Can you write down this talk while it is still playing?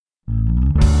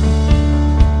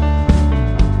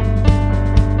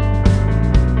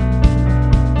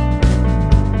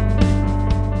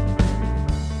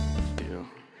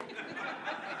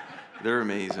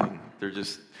they're amazing. They're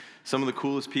just some of the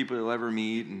coolest people you'll ever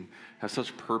meet and have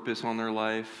such purpose on their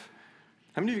life.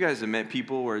 How many of you guys have met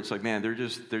people where it's like, man, they're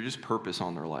just purpose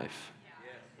on their life?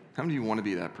 How many of you want to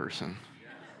be that person?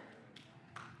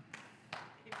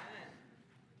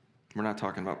 We're not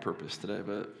talking about purpose today,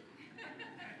 but...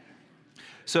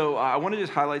 So I want to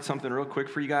just highlight something real quick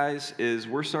for you guys, is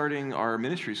we're starting our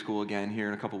ministry school again here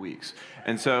in a couple weeks.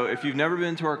 And so if you've never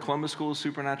been to our Columbus School of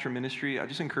Supernatural Ministry, I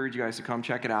just encourage you guys to come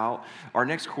check it out. Our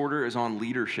next quarter is on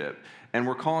leadership, and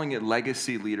we're calling it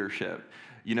legacy leadership.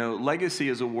 You know, legacy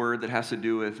is a word that has to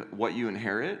do with what you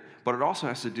inherit, but it also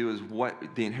has to do with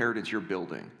what the inheritance you're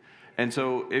building. And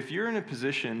so if you're in a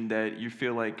position that you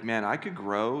feel like, man, I could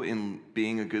grow in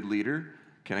being a good leader,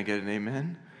 can I get an amen?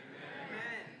 Amen.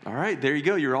 All right, there you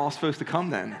go. You're all supposed to come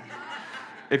then.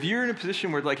 If you're in a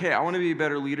position where like, hey, I want to be a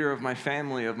better leader of my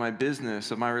family, of my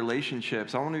business, of my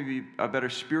relationships, I want to be a better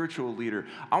spiritual leader,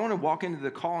 I want to walk into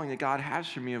the calling that God has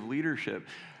for me of leadership.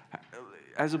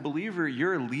 As a believer,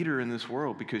 you're a leader in this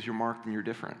world because you're marked and you're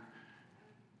different.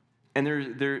 And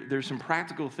there's some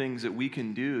practical things that we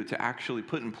can do to actually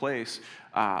put in place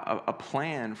a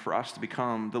plan for us to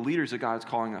become the leaders that God's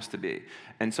calling us to be.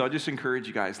 And so I just encourage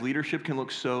you guys, leadership can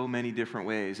look so many different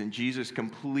ways, and Jesus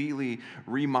completely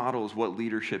remodels what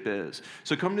leadership is.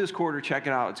 So come to this quarter, check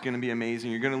it out. It's going to be amazing.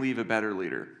 You're going to leave a better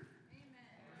leader.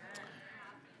 Amen.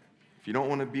 If you don't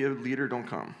want to be a leader, don't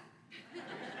come.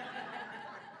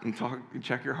 And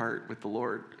check your heart with the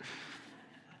Lord.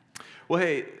 Well,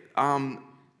 hey,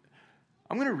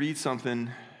 I'm going to read something,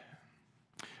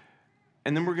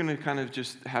 and then we're going to kind of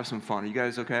just have some fun. Are you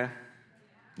guys okay?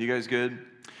 You guys good?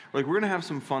 Like, we're going to have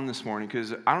some fun this morning,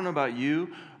 because I don't know about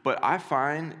you, but I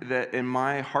find that in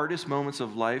my hardest moments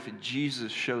of life,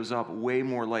 Jesus shows up way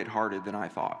more lighthearted than I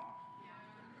thought.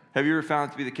 Have you ever found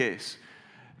it to be the case?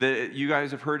 That you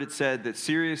guys have heard it said that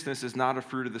seriousness is not a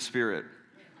fruit of the Spirit.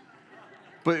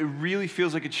 But it really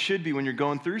feels like it should be when you're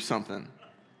going through something,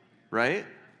 right?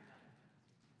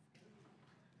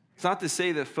 It's not to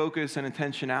say that focus and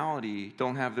intentionality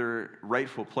don't have their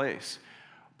rightful place.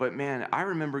 But man, I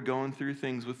remember going through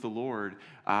things with the Lord.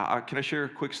 Can I share a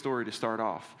quick story to start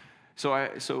off? So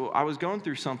I was going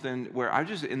through something where I was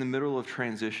just in the middle of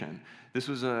transition. This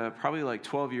was probably like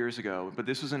 12 years ago, but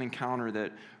this was an encounter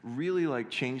that really like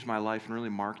changed my life and really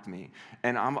marked me.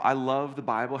 And I love the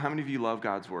Bible. How many of you love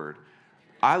God's Word?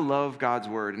 I love God's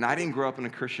Word, and I didn't grow up in a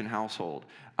Christian household.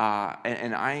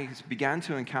 And I began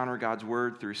to encounter God's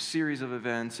Word through a series of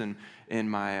events in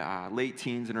my late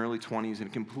teens and early 20s, and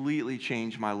it completely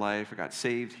changed my life. I got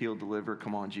saved, healed, delivered.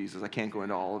 Come on, Jesus. I can't go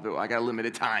into all of it. I got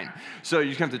limited time. So you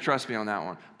just have to trust me on that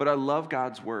one. But I love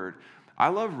God's Word. I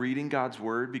love reading God's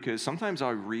Word because sometimes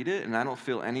I'll read it and I don't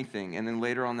feel anything. And then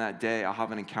later on that day, I'll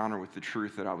have an encounter with the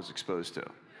truth that I was exposed to.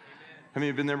 Have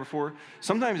you been there before?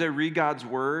 Sometimes I read God's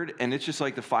Word, and it's just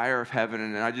like the fire of heaven,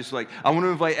 and I want to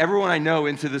invite everyone I know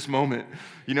into this moment.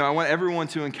 You know, I want everyone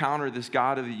to encounter this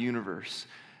God of the universe.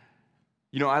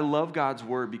 You know, I love God's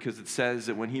Word because it says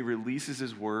that when He releases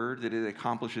His Word, that it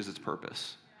accomplishes its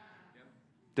purpose.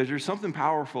 That there's something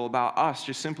powerful about us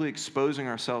just simply exposing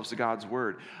ourselves to God's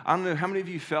Word. I don't know, how many of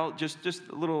you felt, just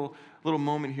a little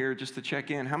moment here just to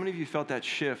check in, how many of you felt that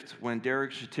shift when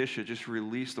Derek Shatisha just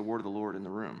released the word of the Lord in the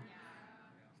room?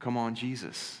 Come on,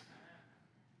 Jesus.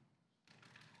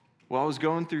 Well, I was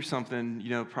going through something,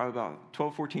 you know, probably about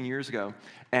 12, 14 years ago,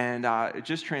 and it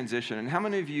just transitioned. And how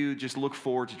many of you just look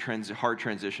forward to hard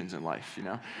transitions in life, you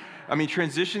know? I mean,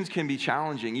 transitions can be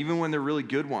challenging, even when they're really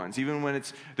good ones, even when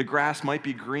the grass might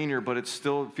be greener, but it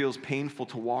still feels painful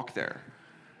to walk there.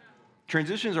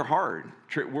 Transitions are hard.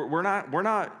 We're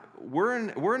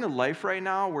in a life right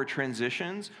now where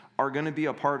transitions are going to be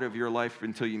a part of your life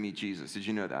until you meet Jesus. Did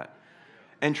you know that?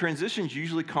 And transitions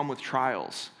usually come with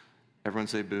trials. Everyone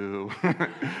say boo.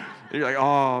 You're like,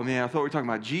 oh man, I thought we were talking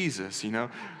about Jesus, you know?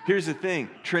 Here's the thing.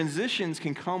 Transitions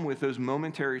can come with those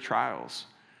momentary trials.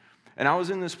 And I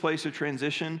was in this place of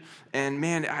transition, and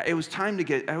man, it was time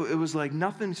to it was like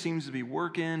nothing seems to be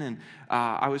working, and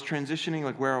I was transitioning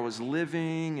like where I was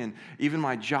living, and even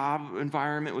my job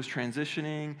environment was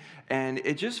transitioning, and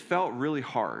it just felt really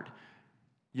hard.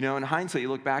 You know, in hindsight, you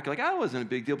look back, you're like, oh, it wasn't a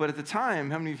big deal. But at the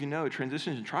time, how many of you know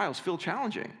transitions and trials feel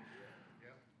challenging?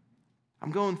 Yep.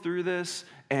 I'm going through this,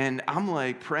 and I'm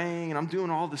like praying, and I'm doing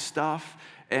all this stuff.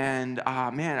 And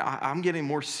man, I'm getting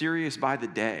more serious by the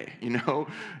day, you know?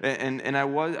 And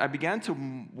I began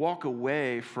to walk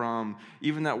away from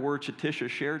even that word Shatisha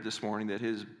shared this morning, that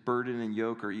his burden and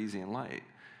yoke are easy and light.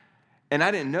 And I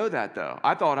didn't know that, though.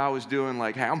 I thought I was doing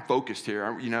like, hey, I'm focused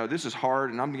here. This is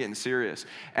hard, and I'm getting serious.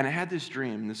 And I had this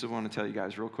dream. This is what I want to tell you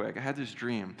guys real quick. I had this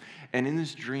dream. And in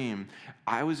this dream,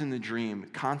 I was in the dream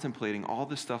contemplating all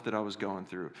the stuff that I was going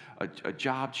through. A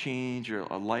job change, or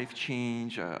a life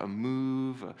change, a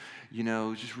move,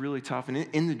 just really tough. And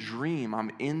in the dream, I'm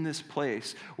in this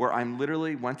place where I'm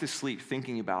literally went to sleep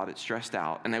thinking about it, stressed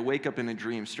out. And I wake up in a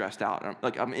dream stressed out.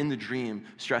 I'm in the dream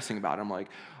stressing about it. I'm like,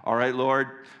 all right, Lord,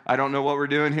 I don't know what we're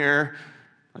doing here.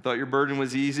 I thought your burden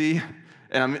was easy.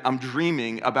 And I'm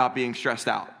dreaming about being stressed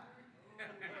out.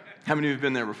 How many of you have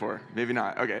been there before? Maybe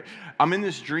not. Okay. I'm in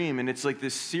this dream, and it's like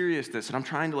this seriousness, and I'm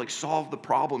trying to solve the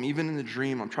problem. Even in the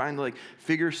dream, I'm trying to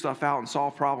figure stuff out and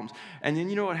solve problems. And then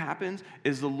you know what happens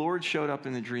is the Lord showed up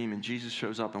in the dream, and Jesus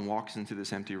shows up and walks into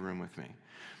this empty room with me.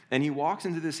 And he walks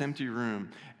into this empty room,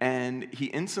 and he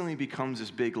instantly becomes this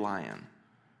big lion.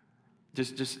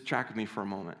 Just track with me for a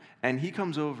moment. And he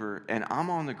comes over, and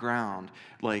I'm on the ground,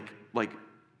 like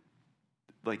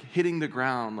hitting the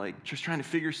ground, just trying to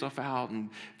figure stuff out and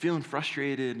feeling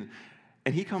frustrated.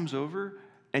 And he comes over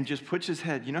and just puts his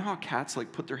head. You know how cats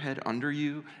put their head under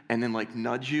you and then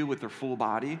nudge you with their full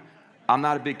body? I'm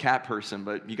not a big cat person,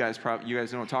 but you guys know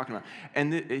what I'm talking about.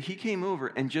 And he came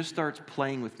over and just starts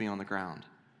playing with me on the ground.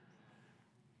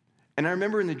 And I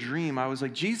remember in the dream, I was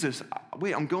like, Jesus,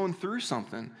 wait, I'm going through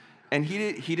something. And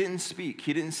he didn't speak.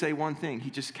 He didn't say one thing.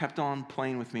 He just kept on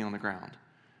playing with me on the ground.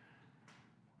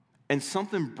 And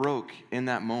something broke in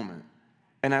that moment.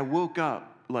 And I woke up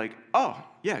oh,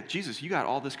 yeah, Jesus, you got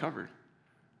all this covered.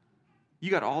 You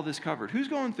got all this covered. Who's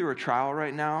going through a trial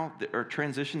right now, or a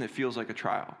transition that feels like a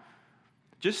trial?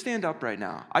 Just stand up right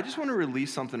now. I just want to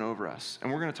release something over us, and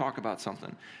we're going to talk about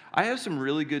something. I have some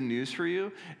really good news for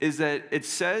you, is that it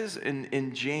says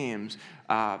in James,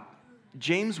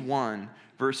 James 1,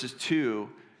 verses 2,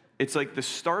 it's the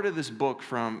start of this book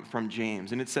from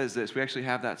James, and it says this. We actually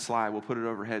have that slide. We'll put it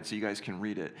overhead so you guys can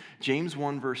read it. James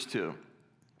 1, verse 2.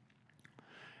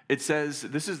 It says,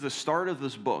 this is the start of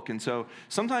this book. And so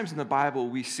sometimes in the Bible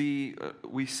we see,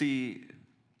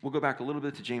 we'll go back a little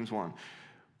bit to James 1.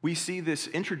 We see this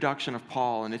introduction of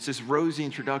Paul, and it's this rosy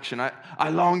introduction. I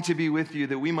long to be with you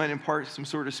that we might impart some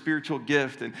sort of spiritual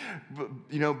gift. And,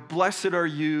 blessed are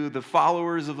you, the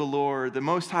followers of the Lord, the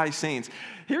Most High saints.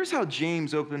 Here's how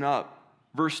James opened up,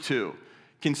 verse 2.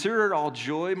 Consider it all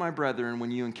joy, my brethren,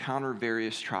 when you encounter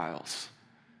various trials.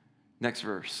 Next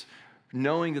verse.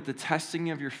 Knowing that the testing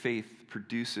of your faith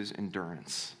produces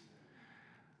endurance.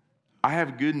 I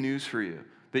have good news for you.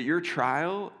 That your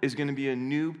trial is going to be a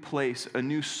new place, a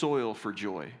new soil for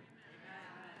joy.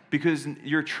 Because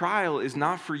your trial is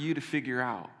not for you to figure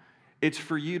out. It's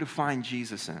for you to find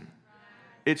Jesus in.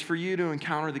 It's for you to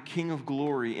encounter the King of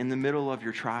Glory in the middle of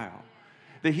your trial.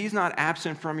 That he's not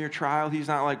absent from your trial. He's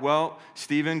not like, well,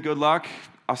 Stephen, good luck.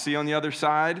 I'll see you on the other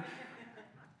side.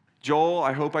 Joel,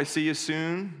 I hope I see you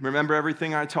soon. Remember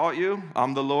everything I taught you?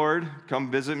 I'm the Lord. Come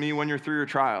visit me when you're through your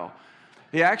trial.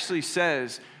 He actually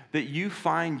says that you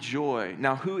find joy.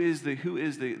 Now, who is the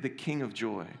King of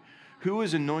joy? Who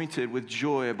is anointed with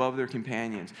joy above their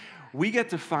companions? We get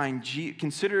to find,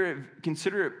 consider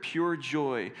it pure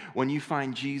joy when you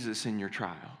find Jesus in your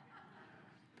trial.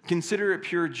 Consider it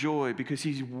pure joy because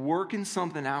he's working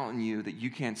something out in you that you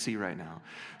can't see right now.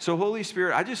 So Holy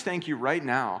Spirit, I just thank you right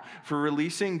now for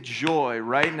releasing joy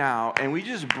right now. And we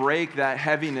just break that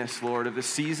heaviness, Lord, of the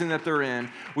season that they're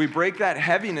in. We break that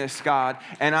heaviness, God.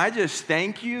 And I just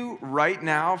thank you right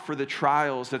now for the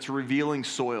trials that's revealing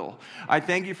soil. I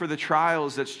thank you for the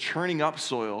trials that's churning up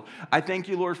soil. I thank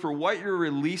you, Lord, for what you're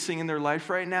releasing in their life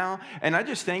right now. And I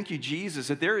just thank you, Jesus,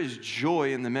 that there is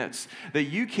joy in the midst. That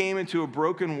you came into a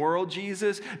broken world,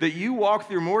 Jesus, that you walk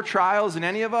through more trials than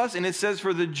any of us, and it says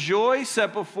for the joy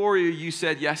set before you, you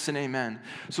said yes and amen.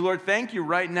 So Lord, thank you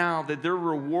right now that their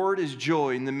reward is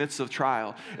joy in the midst of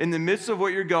trial. In the midst of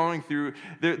what you're going through,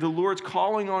 the Lord's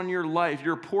calling on your life,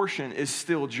 your portion is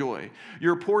still joy.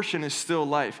 Your portion is still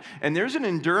life. And there's an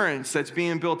endurance that's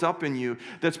being built up in you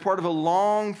that's part of a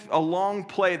long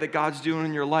play that God's doing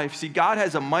in your life. See, God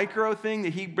has a micro thing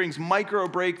that he brings micro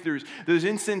breakthroughs, those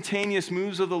instantaneous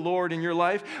moves of the Lord in your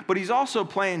life, but he's also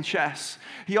playing chess.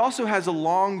 He also has a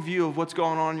long view of what's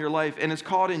going on in your life, and it's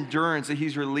called endurance that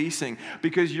he's releasing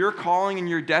because your calling and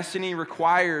your destiny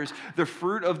requires the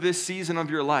fruit of this season of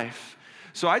your life.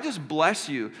 So I just bless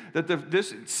you that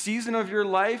this season of your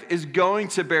life is going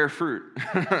to bear fruit.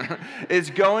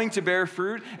 It's going to bear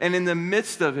fruit, and in the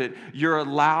midst of it, you're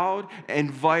allowed,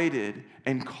 invited,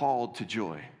 and called to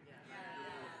joy.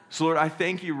 So Lord, I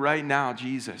thank you right now,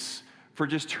 Jesus, for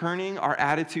just turning our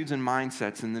attitudes and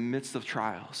mindsets in the midst of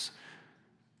trials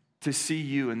to see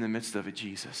you in the midst of it,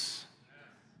 Jesus.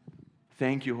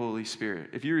 Thank you, Holy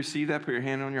Spirit. If you receive that, put your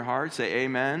hand on your heart, say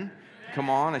amen. Come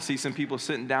on, I see some people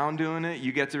sitting down doing it.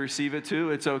 You get to receive it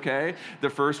too. It's okay. The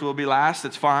first will be last.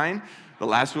 It's fine. The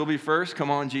last will be first.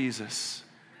 Come on, Jesus.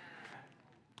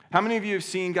 How many of you have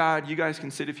seen God? You guys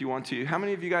can sit if you want to. How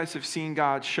many of you guys have seen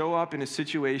God show up in a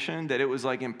situation that it was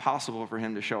like impossible for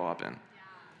him to show up in?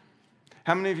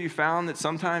 How many of you found that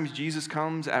sometimes Jesus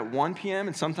comes at 1 p.m.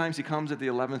 and sometimes he comes at the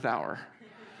 11th hour?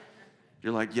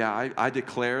 You're like, yeah, I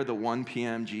declare the 1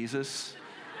 p.m. Jesus.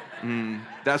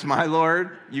 That's my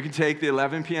Lord. You can take the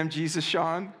 11 p.m. Jesus,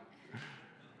 Sean.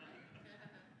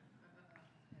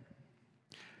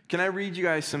 Can I read you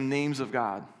guys some names of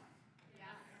God?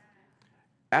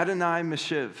 Adonai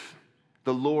Meshiv,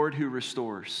 the Lord who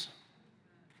restores.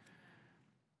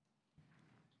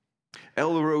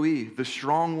 El Roi, the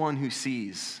strong one who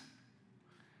sees.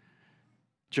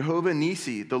 Jehovah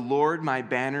Nisi, the Lord my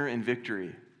banner and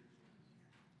victory.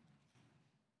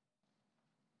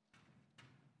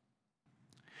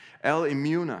 El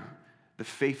Imuna, the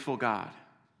faithful God.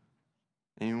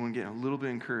 Anyone getting a little bit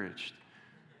encouraged?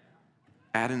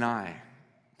 Adonai,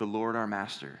 the Lord our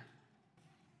master.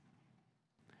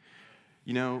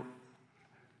 You know,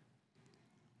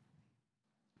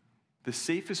 the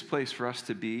safest place for us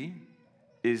to be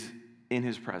is in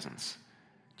his presence.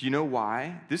 Do you know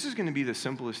why? This is going to be the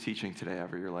simplest teaching today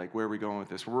ever. You're like, where are we going with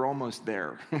this? We're almost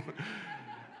there.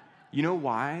 You know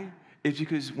why? It's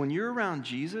because when you're around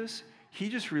Jesus, he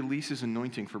just releases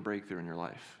anointing for breakthrough in your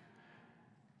life.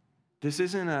 This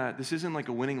isn't like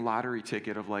a winning lottery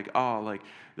ticket of like, oh,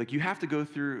 like you have to go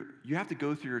through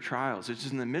your trials. It's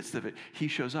just in the midst of it, he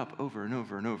shows up over and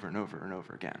over and over and over and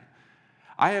over again.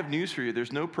 I have news for you.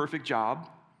 There's no perfect job.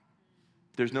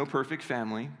 There's no perfect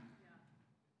family.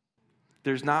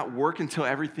 There's not work until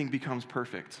everything becomes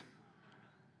perfect.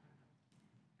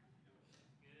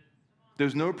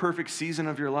 There's no perfect season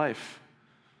of your life.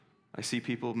 I see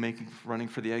people running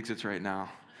for the exits right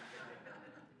now.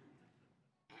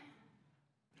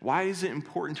 Why is it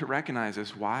important to recognize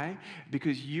this? Why?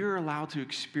 Because you're allowed to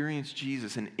experience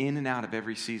Jesus in and out of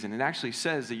every season. It actually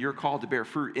says that you're called to bear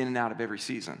fruit in and out of every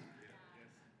season.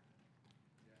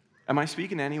 Am I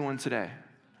speaking to anyone today?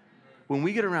 When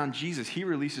we get around Jesus, he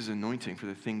releases anointing for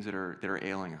the things that are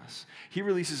ailing us. He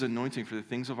releases anointing for the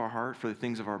things of our heart, for the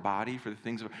things of our body, for the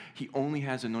things of... He only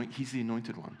has anointing. He's the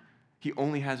anointed one. He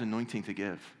only has anointing to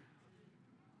give.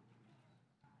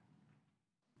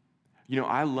 You know,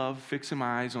 I love fixing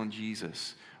my eyes on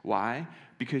Jesus. Why?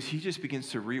 Because he just begins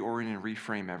to reorient and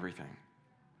reframe everything.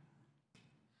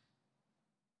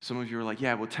 Some of you are like,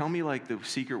 yeah, well, tell me like the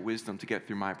secret wisdom to get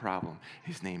through my problem.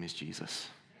 His name is Jesus.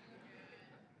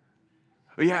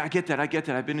 Oh, yeah, I get that.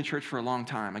 I've been in church for a long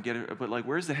time. I get it. But like,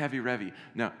 where's the heavy revy?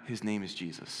 No, his name is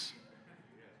Jesus.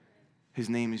 His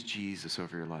name is Jesus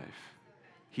over your life.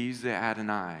 He's the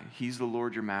Adonai. He's the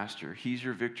Lord your master. He's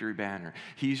your victory banner.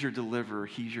 He's your deliverer.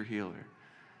 He's your healer.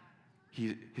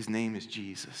 His name is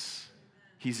Jesus.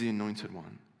 He's the anointed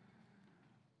one.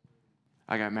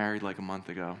 I got married like a month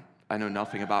ago. I know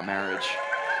nothing about marriage.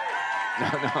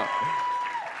 No.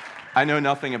 I know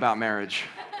nothing about marriage.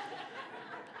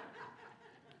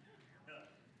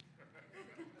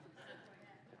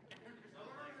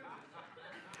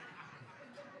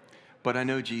 But I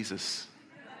know Jesus.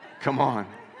 Come on.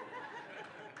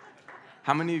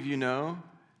 How many of you know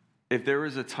if there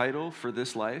is a title for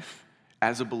this life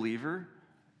as a believer,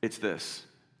 it's this.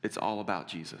 It's all about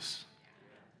Jesus.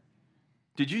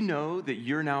 Did you know that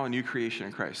you're now a new creation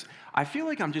in Christ? I feel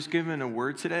like I'm just giving a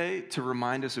word today to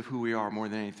remind us of who we are more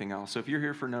than anything else. So if you're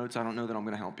here for notes, I don't know that I'm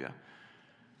going to help you.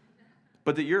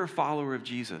 But that you're a follower of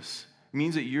Jesus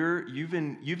means that you've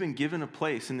been given a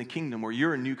place in the kingdom where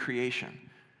you're a new creation.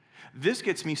 This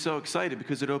gets me so excited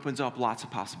because it opens up lots of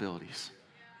possibilities.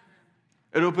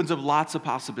 It opens up lots of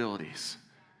possibilities.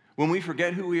 When we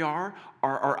forget who we are,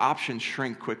 our options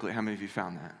shrink quickly. How many of you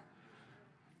found that?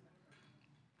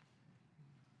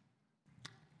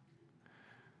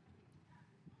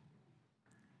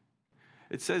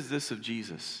 It says this of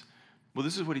Jesus. Well,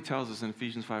 this is what he tells us in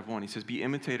Ephesians 5:1. He says, be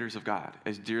imitators of God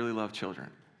as dearly loved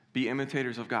children. Be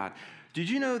imitators of God. Did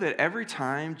you know that every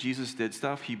time Jesus did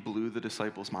stuff, he blew the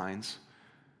disciples' minds?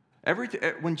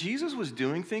 When Jesus was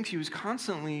doing things, he was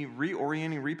constantly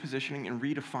reorienting, repositioning, and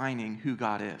redefining who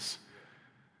God is.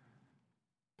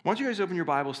 Why don't you guys open your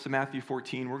Bibles to Matthew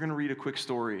 14? We're going to read a quick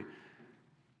story.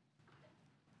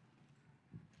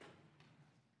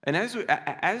 And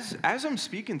as I'm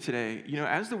speaking today, you know,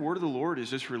 as the word of the Lord is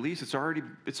just released, it's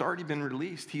already been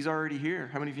released. He's already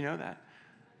here. How many of you know that?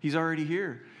 He's already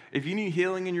here. If you need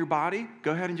healing in your body,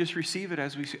 go ahead and just receive it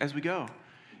as we go.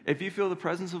 If you feel the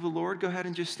presence of the Lord, go ahead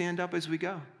and just stand up as we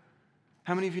go.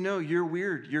 How many of you know you're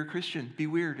weird? You're a Christian. Be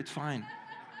weird. It's fine.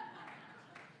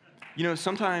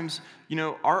 Sometimes,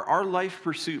 our life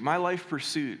pursuit, my life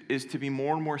pursuit is to be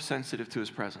more and more sensitive to his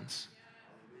presence.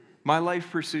 My life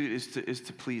pursuit is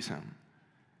to please him.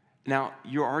 Now,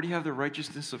 you already have the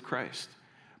righteousness of Christ,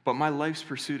 but my life's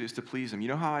pursuit is to please him. You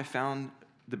know how I found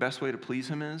the best way to please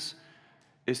him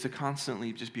is to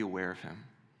constantly just be aware of him,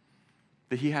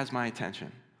 that he has my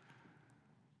attention.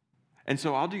 And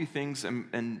so I'll do things,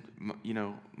 and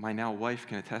my now wife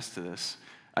can attest to this.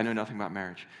 I know nothing about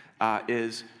marriage.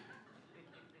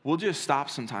 We'll just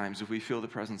stop sometimes if we feel the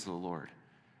presence of the Lord.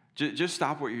 Just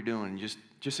stop what you're doing and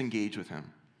just engage with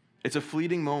him. It's a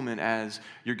fleeting moment as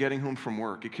you're getting home from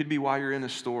work. It could be while you're in a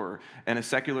store and a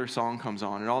secular song comes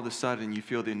on, and all of a sudden you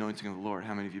feel the anointing of the Lord.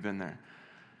 How many of you have been there?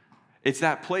 It's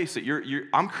that place that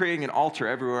I'm creating an altar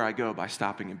everywhere I go by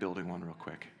stopping and building one real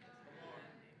quick.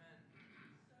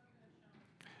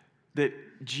 That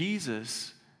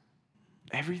Jesus,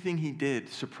 everything he did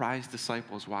surprised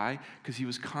disciples. Why? Because he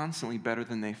was constantly better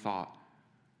than they thought.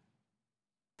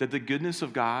 That the goodness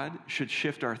of God should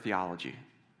shift our theology.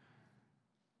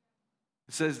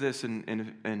 It says this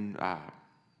in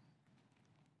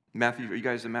Matthew. Are you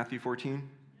guys in Matthew 14?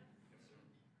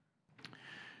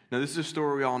 Now, this is a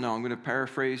story we all know. I'm going to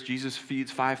paraphrase. Jesus feeds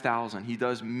 5,000. He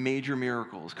does major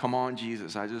miracles. Come on,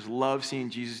 Jesus. I just love seeing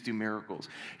Jesus do miracles.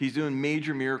 He's doing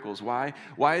major miracles. Why?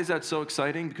 Why is that so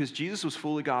exciting? Because Jesus was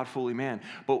fully God, fully man.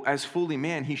 But as fully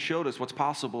man, he showed us what's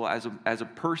possible as a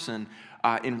person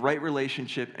in right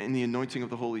relationship in the anointing of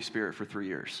the Holy Spirit for 3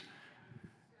 years.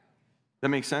 That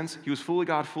makes sense? He was fully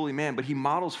God, fully man, but he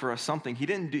models for us something. He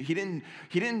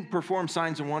didn't perform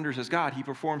signs and wonders as God. He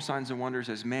performed signs and wonders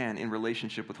as man in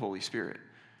relationship with Holy Spirit.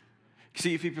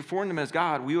 See, if he performed them as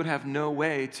God, we would have no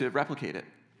way to replicate it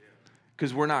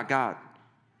because we're not God.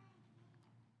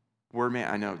 We're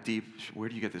man. I know, deep. Where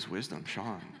do you get this wisdom,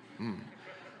 Sean?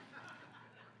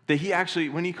 That he actually,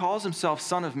 when he calls himself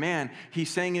Son of Man, he's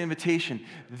saying an invitation.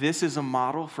 This is a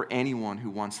model for anyone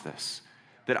who wants this.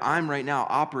 That I'm right now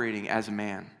operating as a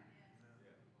man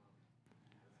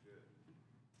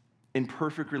in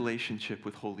perfect relationship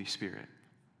with Holy Spirit.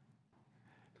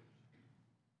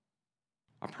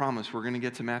 I promise we're going to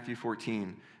get to Matthew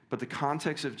 14, but the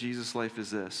context of Jesus' life is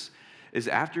this, is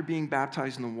after being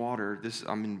baptized in the water,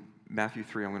 I'm in Matthew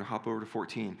 3, I'm going to hop over to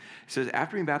 14. It says,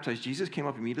 after being baptized, Jesus came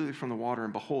up immediately from the water,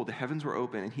 and behold, the heavens were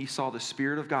open, and he saw the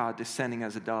Spirit of God descending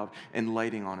as a dove and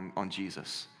lighting on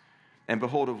Jesus. And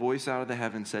behold, a voice out of the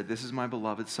heaven said, this is my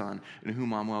beloved Son, in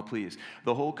whom I'm well pleased.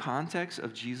 The whole context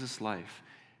of Jesus' life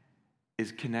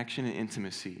is connection and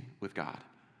intimacy with God.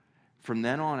 From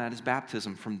then on, at his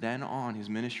baptism, from then on, his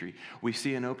ministry, we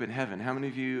see an open heaven. How many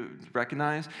of you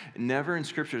recognize? Never in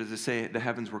Scripture does it say the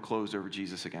heavens were closed over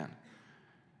Jesus again.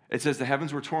 It says the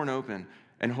heavens were torn open,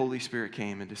 and Holy Spirit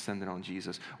came and descended on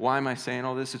Jesus. Why am I saying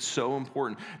all this? It's so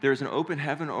important. There's an open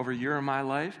heaven over your and my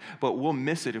life, but we'll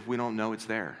miss it if we don't know it's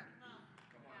there.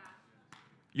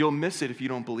 You'll miss it if you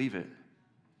don't believe it.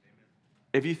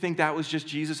 If you think that was just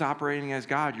Jesus operating as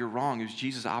God, you're wrong. It was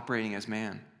Jesus operating as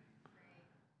man.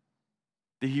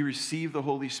 That he received the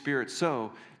Holy Spirit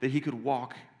so that he could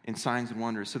walk in signs and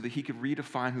wonders, so that he could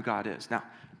redefine who God is. Now,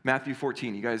 Matthew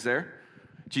 14, you guys there?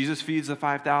 Jesus feeds the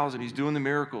 5,000. He's doing the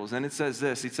miracles. And it says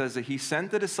this. It says that he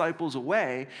sent the disciples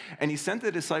away, and he sent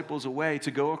the disciples away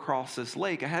to go across this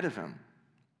lake ahead of him.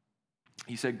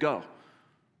 He said, go.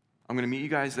 I'm going to meet you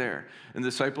guys there. And the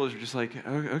disciples are just like,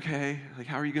 oh, okay, like,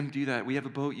 how are you going to do that? We have a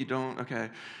boat, you don't? Okay.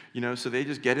 So they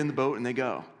just get in the boat and they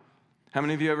go. How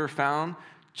many of you ever found,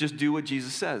 just do what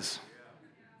Jesus says?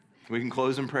 We can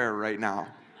close in prayer right now.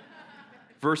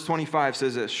 Verse 25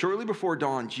 says this, shortly before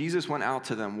dawn, Jesus went out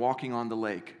to them walking on the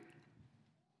lake.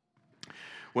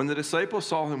 When the disciples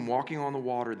saw him walking on the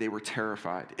water, they were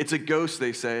terrified. It's a ghost,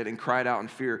 they said, and cried out in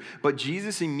fear. But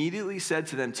Jesus immediately said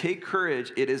to them, take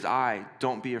courage, it is I,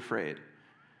 don't be afraid.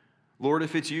 Lord,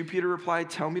 if it's you, Peter replied,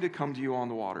 tell me to come to you on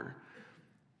the water.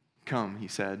 Come, he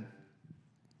said.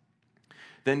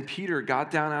 Then Peter got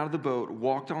down out of the boat,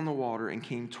 walked on the water, and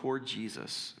came toward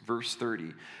Jesus. Verse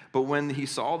 30. But when he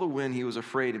saw the wind, he was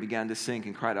afraid and began to sink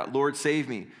and cried out, Lord, save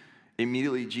me.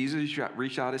 Immediately, Jesus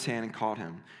reached out his hand and caught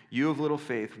him. You of little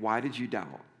faith, why did you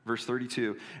doubt? Verse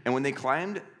 32. And when they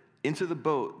climbed into the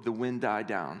boat, the wind died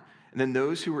down. And then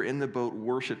those who were in the boat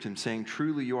worshiped him, saying,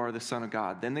 truly you are the Son of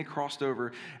God. Then they crossed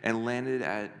over and landed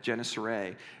at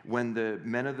Gennesaret. When the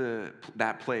men of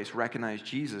that place recognized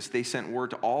Jesus, they sent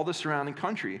word to all the surrounding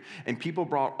country, and people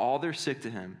brought all their sick to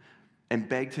him and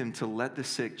begged him to let the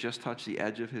sick just touch the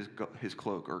edge of his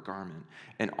cloak or garment.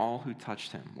 And all who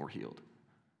touched him were healed.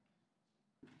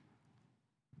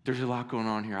 There's a lot going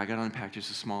on here. I got to unpack just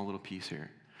a small little piece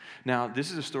here. Now,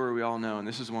 this is a story we all know, and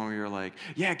this is one where you're like,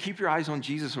 yeah, keep your eyes on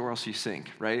Jesus or else you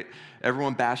sink, right?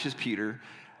 Everyone bashes Peter.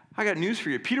 I got news for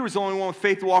you. Peter was the only one with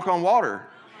faith to walk on water.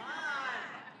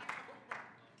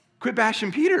 Quit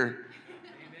bashing Peter.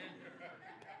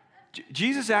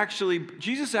 Jesus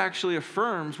actually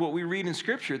affirms what we read in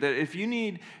Scripture, that if you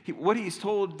need, what he's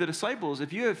told the disciples,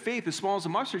 if you have faith as small as a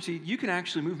mustard seed, you can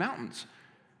actually move mountains.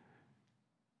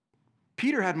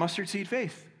 Peter had mustard seed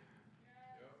faith.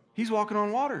 He's walking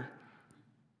on water.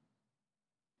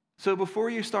 So before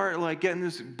you start getting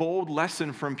this bold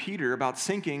lesson from Peter about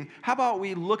sinking, how about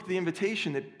we look at the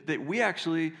invitation that we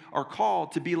actually are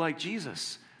called to be like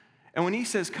Jesus? And when he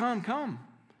says, come, come.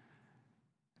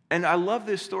 And I love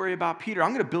this story about Peter. I'm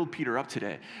going to build Peter up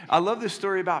today. I love this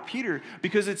story about Peter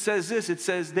because it says this. It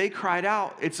says they cried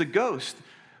out, it's a ghost.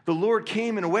 The Lord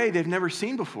came in a way they've never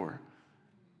seen before.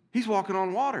 He's walking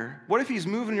on water. What if he's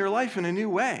moving your life in a new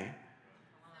way?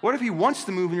 What if he wants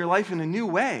to move in your life in a new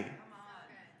way?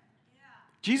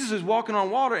 Jesus is walking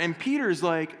on water, and Peter's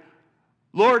like,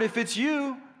 Lord, if it's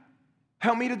you,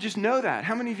 help me to just know that.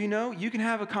 How many of you know you can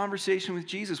have a conversation with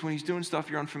Jesus when he's doing stuff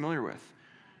you're unfamiliar with?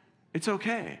 It's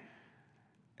okay.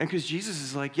 And because Jesus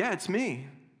is like, yeah, it's me.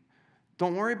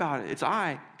 Don't worry about it. It's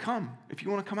I. Come. If you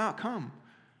want to come out, come.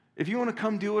 If you want to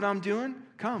come do what I'm doing,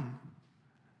 come.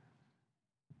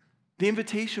 The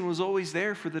invitation was always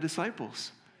there for the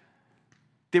disciples.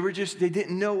 They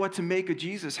didn't know what to make of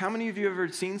Jesus. How many of you have ever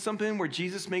seen something where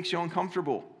Jesus makes you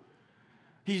uncomfortable?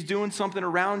 He's doing something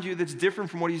around you that's different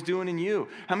from what he's doing in you.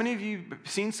 How many of you have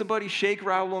seen somebody shake,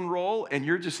 rattle, and roll, and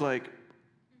you're just like,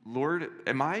 Lord,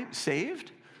 am I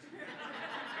saved?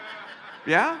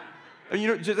 Yeah?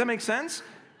 Does that make sense?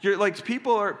 You're like,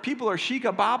 people are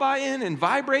shika-baba-ing and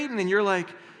vibrating, and you're like,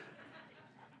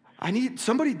 I need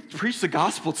somebody to preach the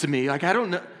gospel to me. I don't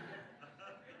know.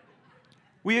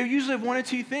 We usually have one of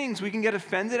two things. We can get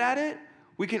offended at it.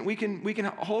 We can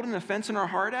hold an offense in our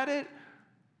heart at it.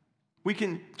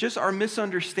 Our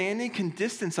misunderstanding can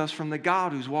distance us from the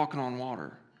God who's walking on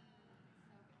water.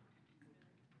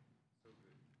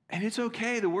 And it's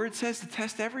okay. The word says to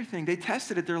test everything. They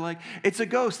tested it. They're like, it's a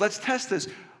ghost. Let's test this.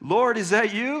 Lord, is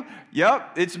that you?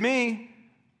 Yep, it's me.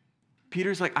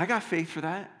 Peter's like, I got faith for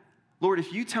that. Lord,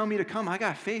 if you tell me to come, I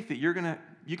got faith that you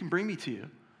can bring me to you.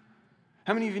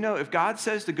 How many of you know if God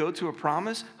says to go to a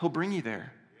promise, he'll bring you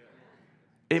there?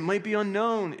 It might be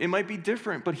unknown. It might be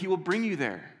different, but he will bring you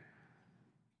there.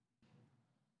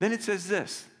 Then it says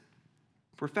this.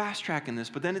 We're fast tracking this,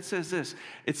 but then it says this.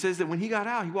 It says that when he got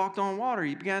out, he walked on water.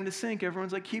 He began to sink.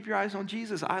 Everyone's like, keep your eyes on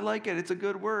Jesus. I like it. It's a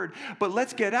good word. But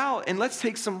let's get out and let's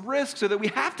take some risks so that we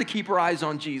have to keep our eyes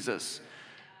on Jesus.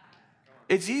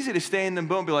 It's easy to stay in the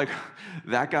boat and be like,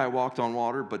 that guy walked on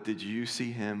water, but did you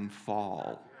see him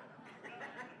fall?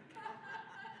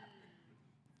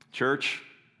 Church,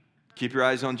 keep your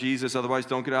eyes on Jesus, otherwise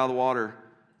don't get out of the water.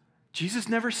 Jesus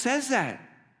never says that.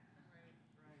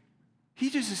 He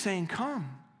just is saying,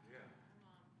 come.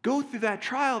 Go through that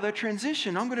trial, that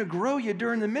transition. I'm going to grow you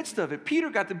during the midst of it. Peter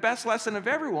got the best lesson of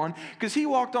everyone because he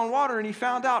walked on water and he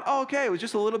found out, oh, okay, it was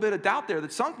just a little bit of doubt there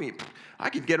that sunk me. I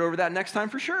could get over that next time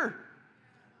for sure.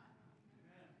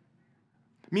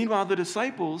 Meanwhile, the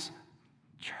disciples,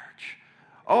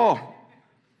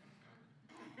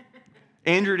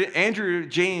 Andrew,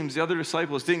 James, the other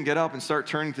disciples didn't get up and start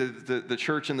turning to the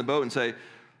church in the boat and say,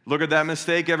 look at that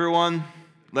mistake, everyone.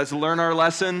 Let's learn our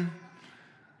lesson.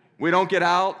 We don't get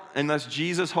out unless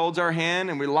Jesus holds our hand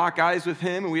and we lock eyes with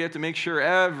him and we have to make sure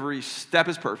every step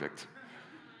is perfect.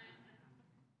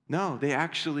 No,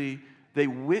 they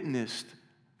witnessed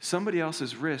somebody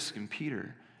else's risk in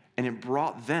Peter, and it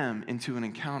brought them into an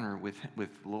encounter with the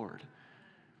Lord.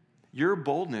 Your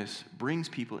boldness brings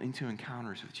people into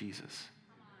encounters with Jesus.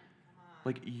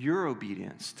 Like your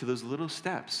obedience to those little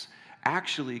steps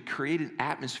actually create an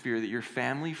atmosphere that your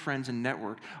family, friends, and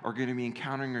network are going to be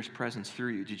encountering his presence through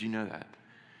you. Did you know that?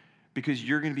 Because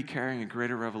you're going to be carrying a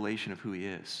greater revelation of who he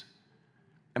is.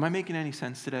 Am I making any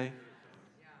sense today?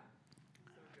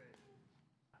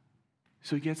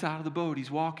 So he gets out of the boat.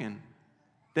 He's walking.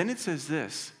 Then it says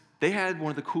this. They had one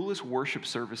of the coolest worship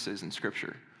services in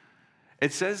Scripture.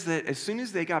 It says that as soon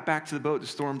as they got back to the boat, the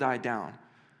storm died down.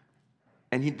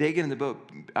 And they get in the boat,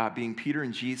 being Peter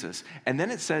and Jesus. And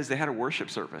then it says they had a worship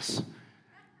service.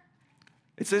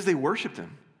 It says they worshiped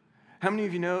him. How many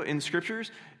of you know in Scriptures,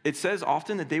 it says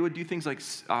often that they would do things like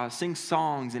sing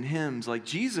songs and hymns. Like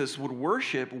Jesus would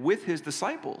worship with his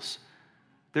disciples.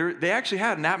 They actually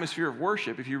had an atmosphere of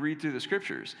worship if you read through the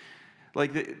Scriptures.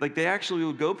 Like they actually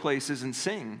would go places and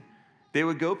sing. They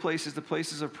would go places to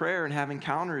places of prayer and have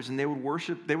encounters, and they would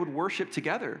worship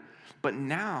together. But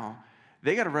now,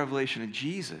 they got a revelation of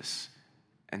Jesus,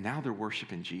 And now they're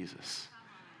worshiping Jesus.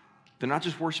 They're not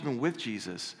just worshiping with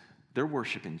Jesus, they're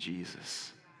worshiping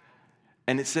Jesus.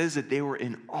 And it says that they were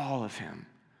in awe of him.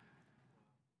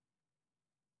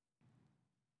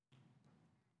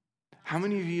 How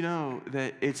many of you know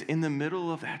that it's in the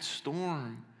middle of that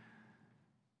storm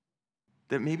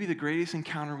that maybe the greatest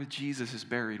encounter with Jesus is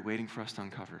buried, waiting for us to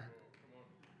uncover?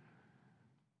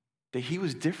 That he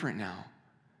was different now.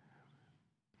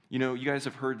 You know, you guys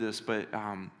have heard this, but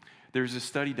there's a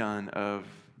study done of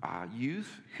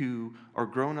youth who are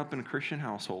growing up in a Christian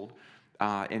household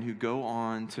and who go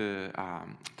on to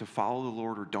follow the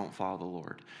Lord or don't follow the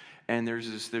Lord. And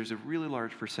there's a really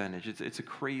large percentage. It's a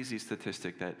crazy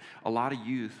statistic that a lot of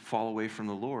youth fall away from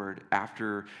the Lord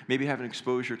after maybe having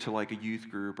exposure to like a youth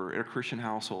group or a Christian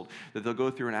household, that they'll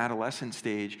go through an adolescent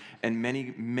stage, and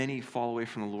many fall away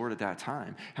from the Lord at that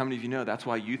time. How many of you know that's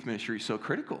why youth ministry is so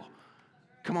critical?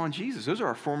 Come on, Jesus. Those are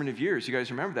our formative years. You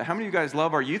guys remember that? How many of you guys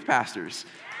love our youth pastors?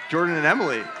 Jordan and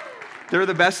Emily. They're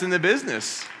the best in the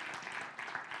business.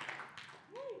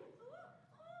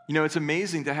 You know, it's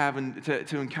amazing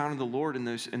to encounter the Lord in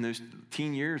those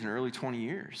teen years and early 20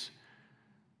 years.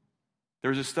 There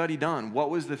was a study done.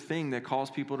 What was the thing that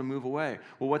caused people to move away?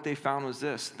 Well, what they found was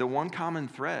this. The one common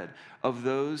thread of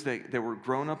those that were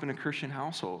grown up in a Christian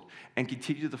household and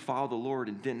continued to follow the Lord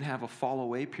and didn't have a fall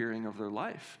away period of their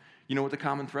life. You know what the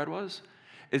common thread was?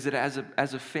 Is that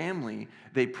as a family,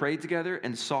 they prayed together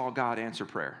and saw God answer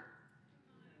prayer.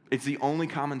 It's the only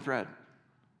common thread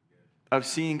of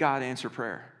seeing God answer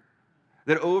prayer.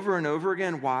 That over and over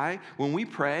again, why? When we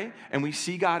pray and we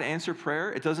see God answer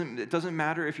prayer, it doesn't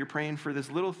matter if you're praying for this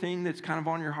little thing that's kind of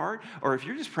on your heart, or if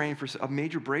you're just praying for a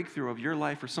major breakthrough of your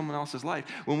life or someone else's life.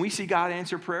 When we see God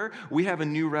answer prayer, we have a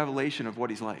new revelation of what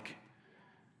he's like.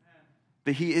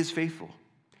 That he is faithful.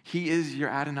 He is your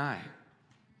Adonai.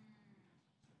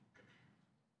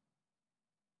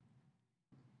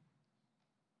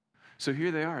 So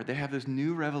here they are. They have this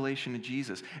new revelation of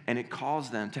Jesus, and it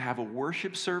caused them to have a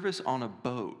worship service on a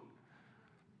boat.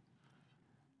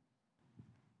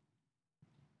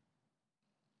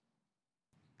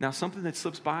 Now, something that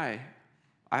slips by,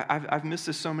 I've missed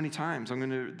this so many times. I'm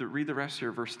going to read the rest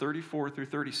here, verse 34 through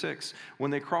 36.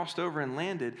 When they crossed over and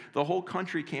landed, the whole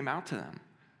country came out to them.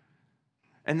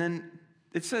 And then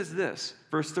it says this,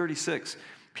 verse 36,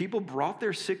 people brought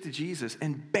their sick to Jesus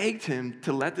and begged him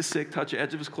to let the sick touch the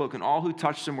edge of his cloak, and all who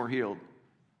touched him were healed.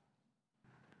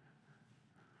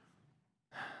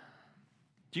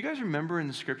 Do you guys remember in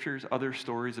the scriptures other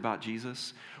stories about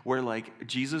Jesus where like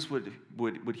Jesus would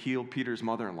heal Peter's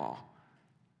mother-in-law?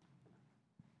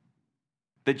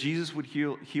 That Jesus would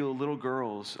heal little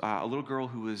girls, a little girl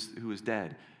who was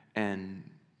dead, and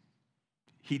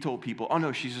he told people, "Oh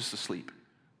no, she's just asleep."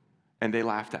 And they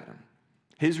laughed at him.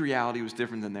 His reality was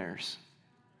different than theirs.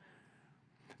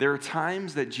 There are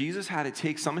times that Jesus had to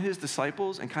take some of his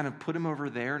disciples and kind of put him over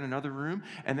there in another room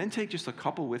and then take just a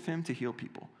couple with him to heal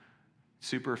people.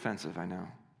 Super offensive, I know.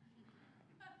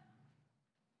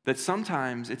 That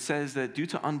sometimes it says that due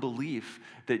to unbelief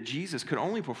that Jesus could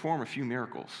only perform a few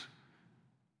miracles.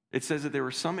 It says that there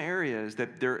were some areas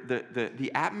that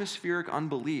the atmospheric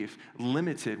unbelief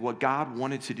limited what God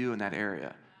wanted to do in that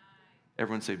area.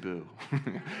 Everyone say boo.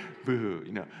 Boo,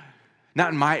 you know.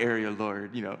 Not in my area,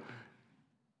 Lord, you know.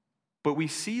 But we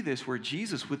see this where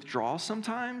Jesus withdraws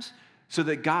sometimes so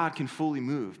that God can fully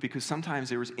move, because sometimes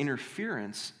there was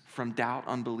interference from doubt,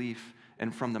 unbelief,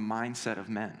 and from the mindset of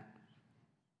men.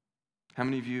 How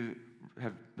many of you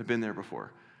have been there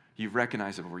before? You've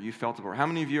recognized it before. You felt it before. How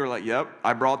many of you are like, yep,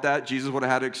 I brought that. Jesus would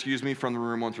have had to excuse me from the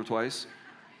room once or twice.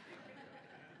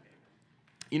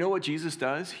 You know what Jesus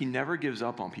does? He never gives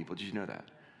up on people. Did you know that?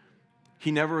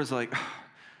 He never is like,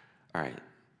 all right,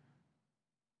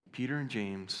 Peter and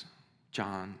James,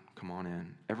 John, come on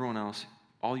in. Everyone else,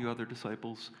 all you other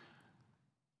disciples,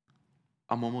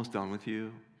 I'm almost done with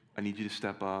you. I need you to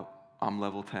step up. I'm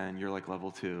level 10. You're like level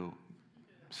 2.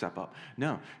 Step up.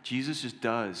 No, Jesus just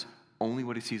does only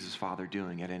what he sees his Father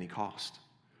doing at any cost.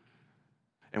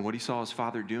 And what he saw his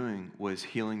Father doing was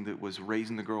was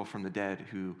raising the girl from the dead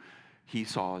who he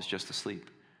saw as just asleep.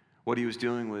 What he was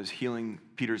doing was healing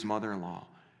Peter's mother-in-law,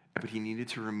 but he needed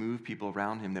to remove people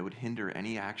around him that would hinder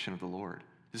any action of the Lord.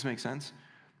 Does this make sense?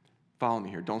 Follow me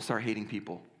here. Don't start hating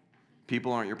people.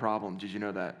 People aren't your problem. Did you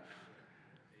know that?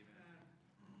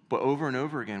 But over and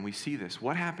over again, we see this.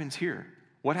 What happens here?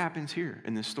 What happens here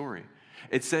in this story?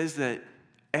 It says that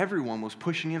everyone was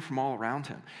pushing in from all around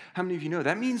him. How many of you know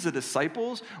that means the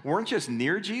disciples weren't just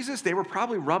near Jesus, they were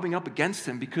probably rubbing up against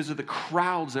him because of the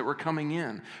crowds that were coming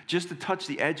in just to touch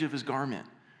the edge of his garment.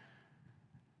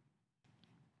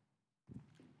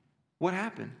 What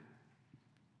happened?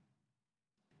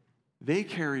 They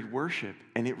carried worship,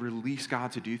 and it released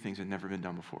God to do things that had never been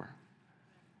done before.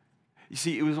 You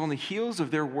see, it was on the heels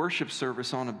of their worship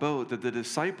service on a boat that the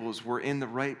disciples were in the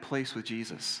right place with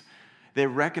Jesus. They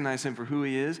recognized him for who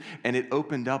he is, and it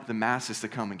opened up the masses to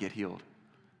come and get healed.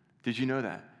 Did you know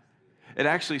that? It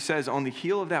actually says on the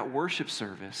heel of that worship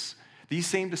service, these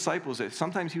same disciples that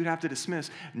sometimes he would have to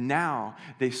dismiss, now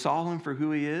they saw him for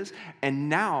who he is, and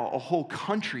now a whole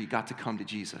country got to come to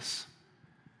Jesus.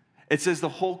 It says the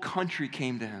whole country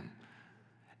came to him.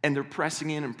 And they're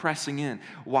pressing in and pressing in.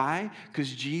 Why?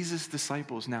 Because Jesus'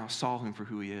 disciples now saw him for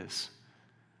who he is.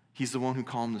 He's the one who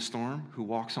calmed the storm, who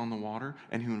walks on the water,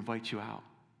 and who invites you out.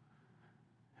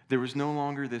 There was no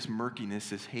longer this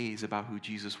murkiness, this haze about who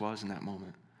Jesus was in that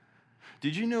moment.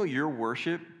 Did you know your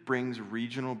worship brings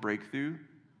regional breakthrough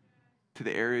to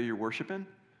the area you're worshiping?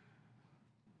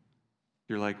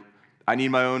 You're like, I need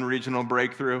my own regional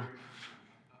breakthrough.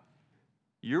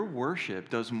 Your worship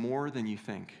does more than you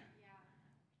think.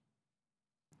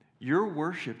 Your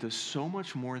worship does so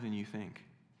much more than you think.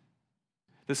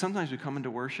 That sometimes we come into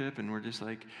worship and we're just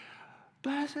like,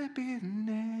 blessed be the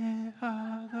name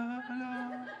of the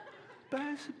Lord.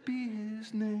 Blessed be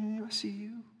his name. I see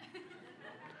you.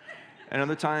 And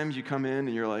other times you come in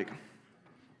and you're like,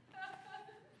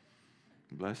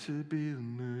 blessed be the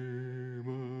name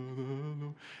of the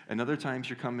Lord. And other times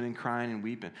you're coming in crying and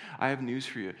weeping. I have news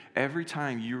for you. Every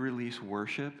time you release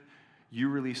worship, you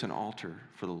release an altar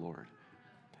for the Lord.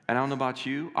 And I don't know about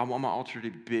you, I want my altar to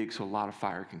be big so a lot of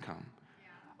fire can come.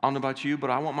 I don't know about you, but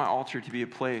I want my altar to be a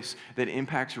place that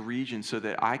impacts a region so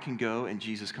that I can go and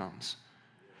Jesus comes.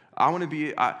 I want to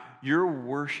be, your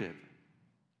worship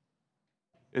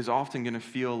is often going to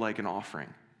feel like an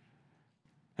offering.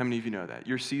 How many of you know that?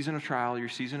 Your season of trial, your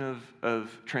season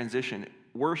of transition,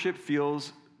 worship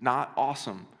feels not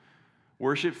awesome.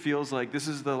 Worship feels like this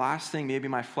is the last thing maybe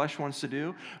my flesh wants to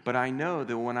do, but I know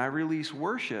that when I release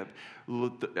worship,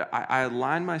 I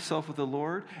align myself with the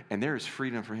Lord, and there is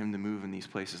freedom for him to move in these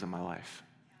places in my life.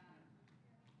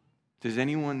 Does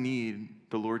anyone need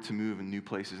the Lord to move in new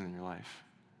places in your life?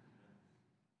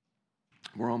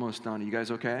 We're almost done. Are you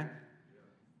guys okay?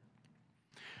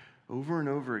 Over and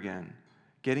over again,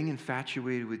 getting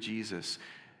infatuated with Jesus.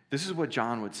 This is what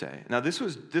John would say. Now, this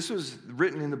was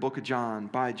written in the book of John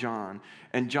by John,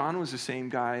 and John was the same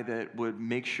guy that would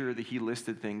make sure that he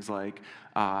listed things like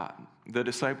the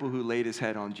disciple who laid his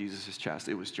head on Jesus' chest.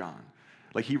 It was John.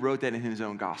 Like, he wrote that in his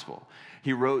own gospel.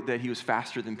 He wrote that he was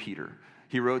faster than Peter.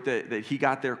 He wrote that he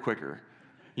got there quicker.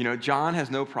 You know, John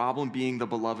has no problem being the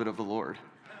beloved of the Lord.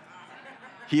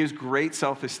 He has great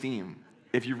self-esteem.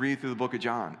 If you read through the book of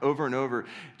John, over and over,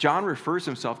 John refers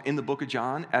himself in the book of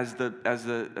John as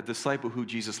a disciple who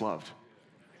Jesus loved.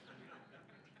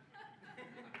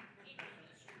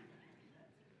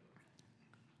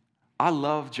 I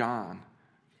love John.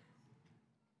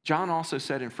 John also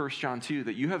said in 1 John 2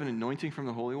 that you have an anointing from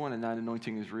the Holy One, and that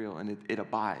anointing is real, and it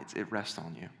abides, it rests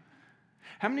on you.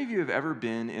 How many of you have ever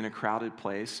been in a crowded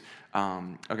place?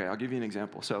 Okay, I'll give you an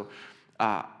example. So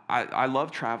I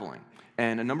love traveling.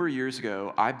 And a number of years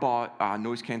ago, I bought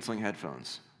noise-canceling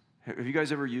headphones. Have you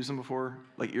guys ever used them before?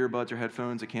 Like earbuds or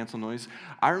headphones that cancel noise?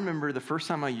 I remember the first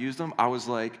time I used them, I was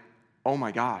like, oh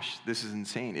my gosh, this is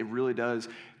insane. It really does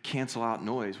cancel out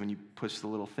noise when you push the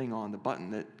little thing on the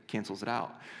button that cancels it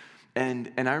out.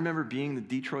 And I remember being in the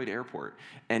Detroit airport,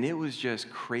 and it was just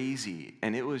crazy.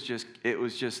 And it was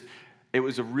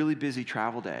a really busy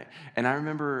travel day. And I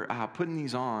remember putting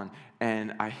these on,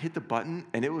 and I hit the button,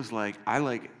 and it was like,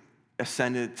 I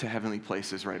ascended to heavenly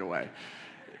places right away.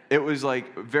 It was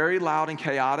like very loud and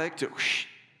chaotic to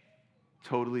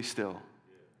totally still.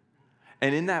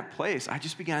 And in that place, I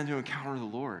just began to encounter the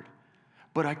Lord.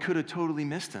 But I could have totally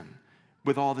missed him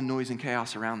with all the noise and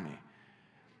chaos around me.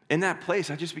 In that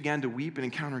place, I just began to weep and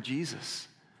encounter Jesus.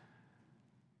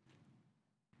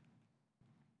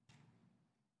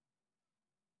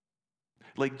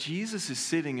 Like, Jesus is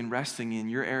sitting and resting in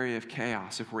your area of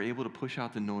chaos if we're able to push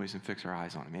out the noise and fix our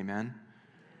eyes on him. Amen?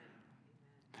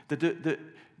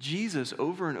 Jesus,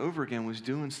 over and over again, was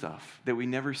doing stuff that we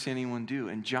never see anyone do.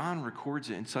 And John records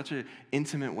it in such an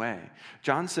intimate way.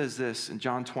 John says this in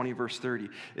John 20, verse 30.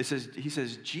 He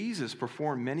says, Jesus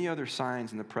performed many other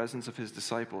signs in the presence of his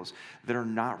disciples that are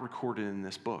not recorded in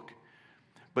this book.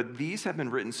 But these have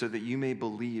been written so that you may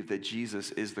believe that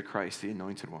Jesus is the Christ, the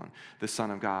anointed one, the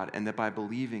Son of God, and that by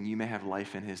believing you may have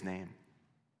life in his name.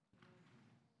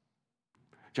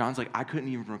 John's like, I couldn't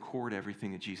even record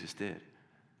everything that Jesus did.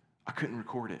 I couldn't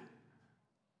record it.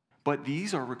 But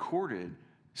these are recorded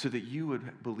so that you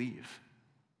would believe.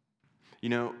 You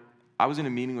know, I was in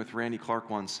a meeting with Randy Clark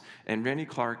once, and Randy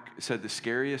Clark said the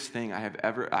scariest thing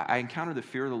I encountered the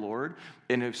fear of the Lord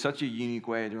in such a unique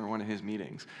way during one of his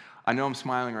meetings. I know I'm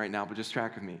smiling right now, but just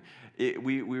track with me.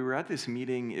 We were at this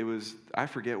meeting, it was, I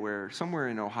forget where, somewhere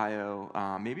in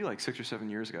Ohio, maybe like 6 or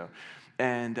 7 years ago.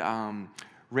 And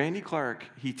Randy Clark,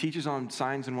 he teaches on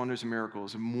signs and wonders and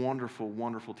miracles, a wonderful,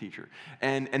 wonderful teacher.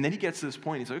 And then he gets to this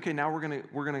point, he's like, okay, now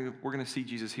we're gonna see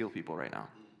Jesus heal people right now.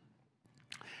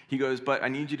 He goes, but I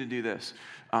need you to do this.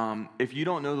 If you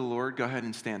don't know the Lord, go ahead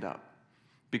and stand up.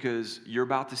 Because you're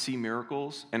about to see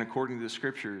miracles, and according to the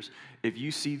scriptures, if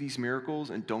you see these miracles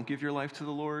and don't give your life to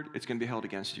the Lord, it's going to be held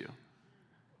against you.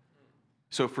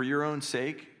 So for your own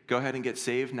sake, go ahead and get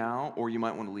saved now, or you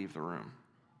might want to leave the room.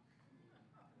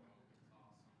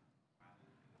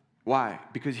 Why?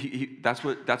 Because that's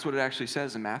what it actually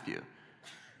says in Matthew.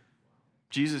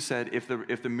 Jesus said, if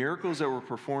the miracles that were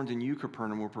performed in you,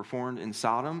 Capernaum, were performed in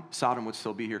Sodom, Sodom would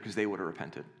still be here because they would have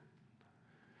repented.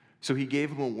 So he gave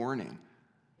them a warning,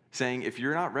 saying, if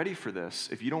you're not ready for this,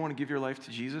 if you don't want to give your life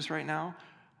to Jesus right now,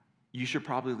 you should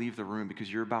probably leave the room because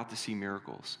you're about to see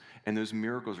miracles, and those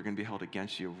miracles are going to be held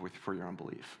against you for your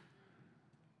unbelief.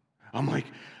 I'm like,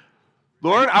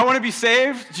 Lord, I want to be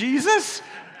saved, Jesus.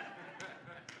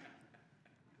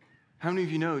 How many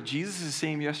of you know Jesus is the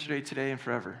same yesterday, today, and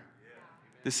forever?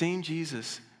 The same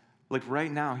Jesus, like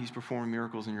right now, he's performing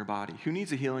miracles in your body. Who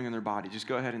needs a healing in their body? Just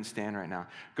go ahead and stand right now.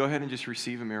 Go ahead and just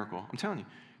receive a miracle. I'm telling you,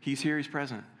 he's here, he's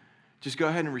present. Just go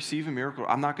ahead and receive a miracle.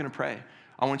 I'm not going to pray.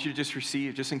 I want you to just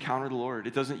receive, just encounter the Lord.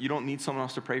 You don't need someone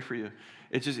else to pray for you.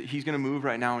 It's just, he's going to move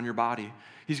right now in your body.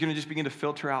 He's going to just begin to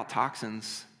filter out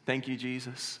toxins. Thank you,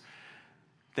 Jesus.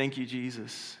 Thank you,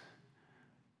 Jesus.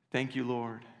 Thank you,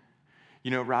 Lord. You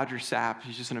know, Roger Sapp,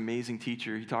 he's just an amazing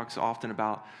teacher. He talks often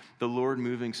about the Lord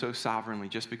moving so sovereignly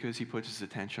just because he puts his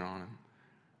attention on him.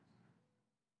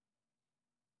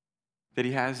 That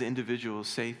he has individuals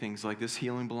say things like, this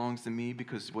healing belongs to me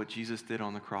because of what Jesus did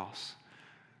on the cross.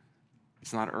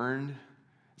 It's not earned.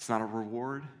 It's not a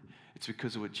reward. It's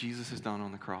because of what Jesus has done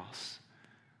on the cross.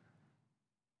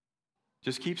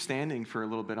 Just keep standing for a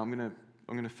little bit. I'm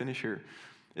gonna finish here.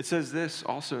 It says this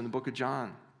also in the book of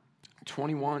John.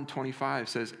 21:25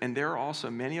 says, and there are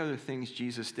also many other things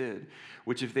Jesus did,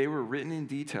 which if they were written in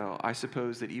detail, I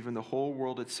suppose that even the whole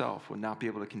world itself would not be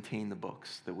able to contain the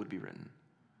books that would be written.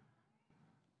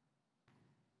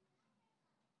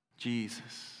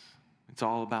 Jesus. It's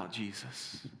all about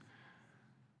Jesus.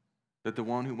 That the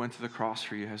one who went to the cross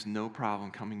for you has no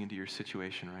problem coming into your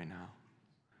situation right now.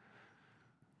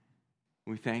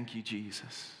 We thank you,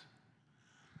 Jesus.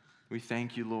 We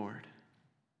thank you, Lord.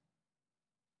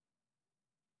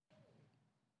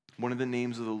 One of the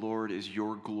names of the Lord is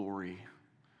your glory.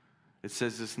 It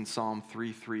says this in Psalm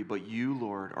 3:3, but you,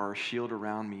 Lord, are a shield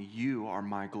around me. You are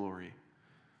my glory.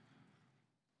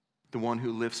 The one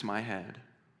who lifts my head.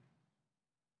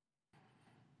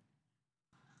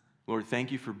 Lord,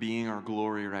 thank you for being our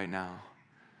glory right now.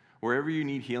 Wherever you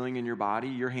need healing in your body,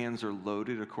 your hands are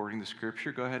loaded according to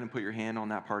Scripture. Go ahead and put your hand on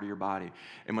that part of your body.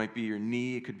 It might be your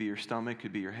knee, it could be your stomach, it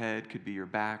could be your head, it could be your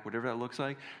back, whatever that looks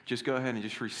like. Just go ahead and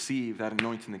just receive that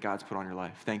anointing that God's put on your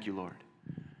life. Thank you, Lord.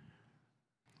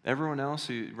 Everyone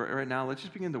else, right now, let's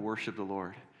just begin to worship the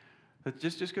Lord.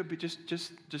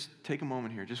 Just take a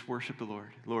moment here. Just worship the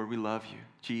Lord. Lord, we love you.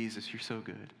 Jesus, you're so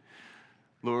good.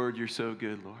 Lord, you're so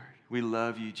good, Lord. We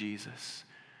love you, Jesus.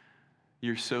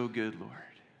 You're so good, Lord.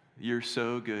 You're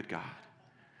so good, God.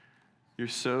 You're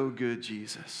so good,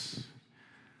 Jesus.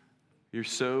 You're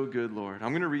so good, Lord.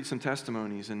 I'm going to read some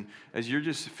testimonies, and as you're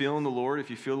just feeling the Lord,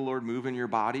 if you feel the Lord move in your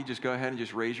body, just go ahead and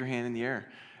just raise your hand in the air.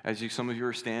 Some of you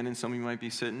are standing, some of you might be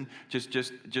sitting,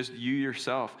 just you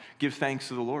yourself, give thanks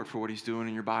to the Lord for what he's doing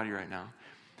in your body right now.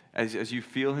 As you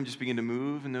feel him just begin to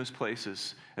move in those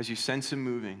places, as you sense him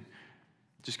moving,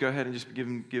 just go ahead and just give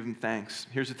him thanks.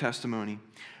 Here's a testimony.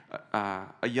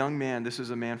 A young man, this is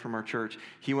a man from our church,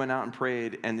 he went out and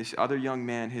prayed, and this other young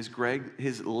man, his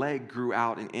leg grew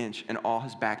out an inch, and all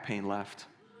his back pain left.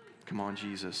 Come on,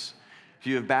 Jesus. If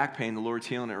you have back pain, the Lord's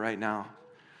healing it right now.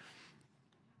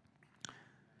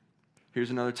 Here's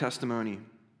another testimony.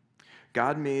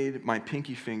 God made my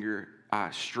pinky finger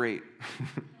straight.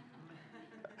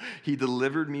 He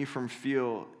delivered me from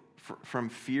fear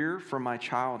from my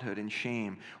childhood and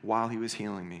shame while he was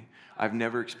healing me. I've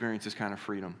never experienced this kind of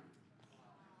freedom.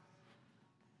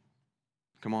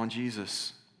 Come on,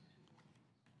 Jesus.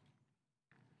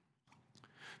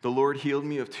 The Lord healed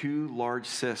me of 2 large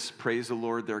cysts. Praise the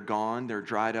Lord, they're gone, they're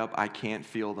dried up, I can't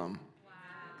feel them. Wow.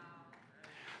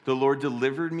 The Lord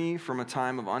delivered me from a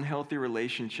time of unhealthy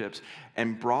relationships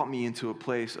and brought me into a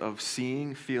place of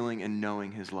seeing, feeling, and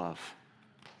knowing his love.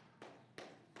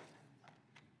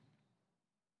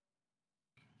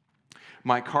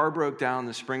 My car broke down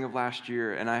the spring of last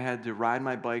year, and I had to ride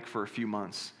my bike for a few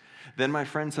months. Then my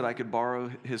friend said I could borrow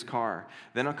his car.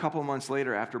 Then a couple months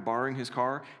later, after borrowing his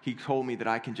car, he told me that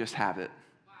I can just have it.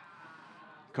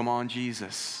 Come on,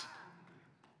 Jesus.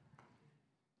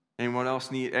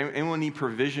 Anyone need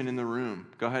provision in the room?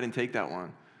 Go ahead and take that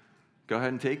one. Go ahead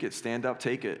and take it. Stand up,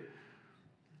 take it.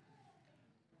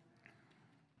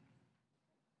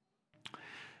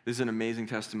 This is an amazing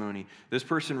testimony. This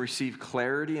person received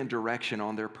clarity and direction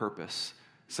on their purpose,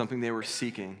 something they were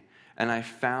seeking, and I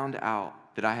found out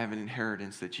that I have an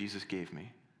inheritance that Jesus gave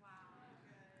me. Wow.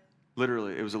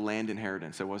 Literally, it was a land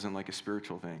inheritance. It wasn't like a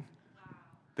spiritual thing. Wow.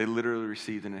 They literally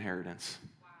received an inheritance.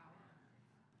 Wow.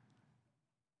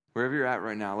 Wherever you're at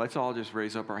right now, let's all just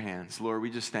raise up our hands. Lord, we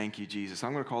just thank you, Jesus.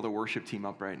 I'm going to call the worship team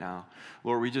up right now.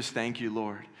 Lord, we just thank you,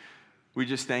 Lord. We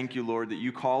just thank you, Lord, that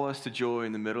you call us to joy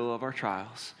in the middle of our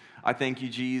trials. I thank you,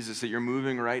 Jesus, that you're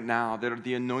moving right now, that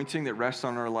the anointing that rests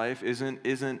on our life isn't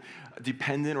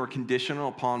dependent or conditional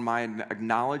upon my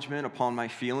acknowledgement, upon my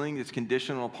feeling. It's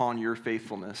conditional upon your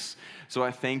faithfulness. So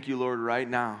I thank you, Lord, right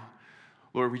now.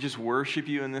 Lord, we just worship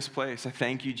you in this place. I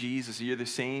thank you, Jesus, that you're the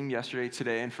same yesterday,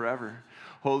 today, and forever.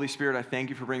 Holy Spirit, I thank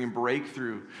you for bringing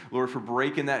breakthrough. Lord, for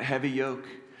breaking that heavy yoke.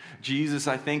 Jesus,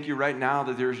 I thank you right now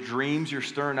that there's dreams you're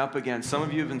stirring up again. Some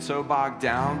of you have been so bogged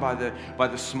down by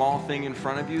the small thing in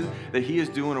front of you that he is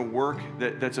doing a work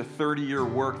that's a 30-year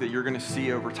work that you're going to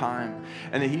see over time.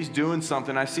 And that he's doing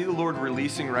something. I see the Lord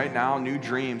releasing right now new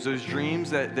dreams. Those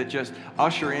dreams that just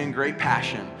usher in great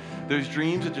passion. Those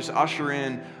dreams that just usher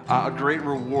in a great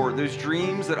reward. Those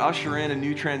dreams that usher in a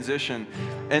new transition.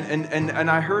 And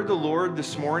I heard the Lord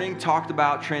this morning talked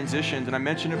about transitions, and I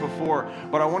mentioned it before,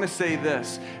 but I want to say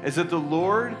this, is that the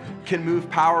Lord can move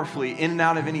powerfully in and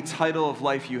out of any title of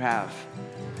life you have.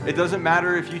 It doesn't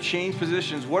matter if you change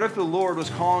positions. What if the Lord was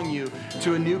calling you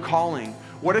to a new calling?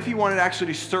 What if he wanted to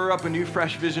actually stir up a new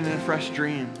fresh vision and a fresh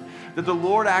dream? That the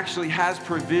Lord actually has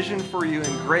provision for you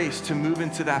and grace to move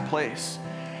into that place.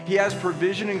 He has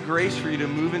provision and grace for you to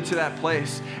move into that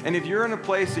place. And if you're in a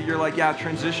place that you're like, yeah,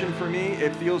 transition for me,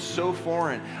 it feels so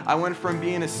foreign. I went from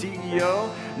being a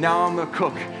CEO, now I'm a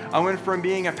cook. I went from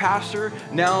being a pastor,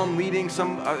 now I'm leading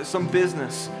some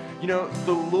business. You know,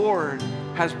 the Lord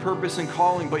has purpose and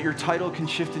calling, but your title can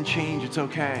shift and change. It's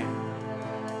okay.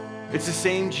 It's the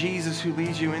same Jesus who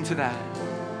leads you into that.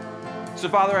 So,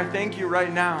 Father, I thank you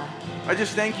right now. I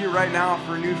just thank you right now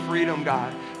for new freedom,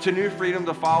 God, to new freedom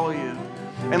to follow you.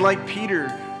 And like Peter,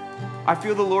 I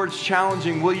feel the Lord's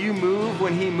challenging, will you move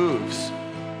when he moves?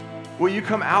 Will you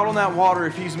come out on that water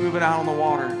if he's moving out on the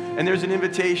water? And there's an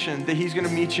invitation that he's going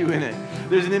to meet you in it.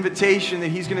 There's an invitation that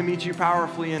he's going to meet you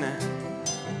powerfully in it.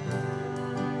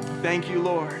 Thank you,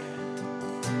 Lord.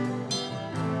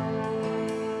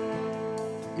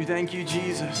 We thank you,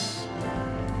 Jesus.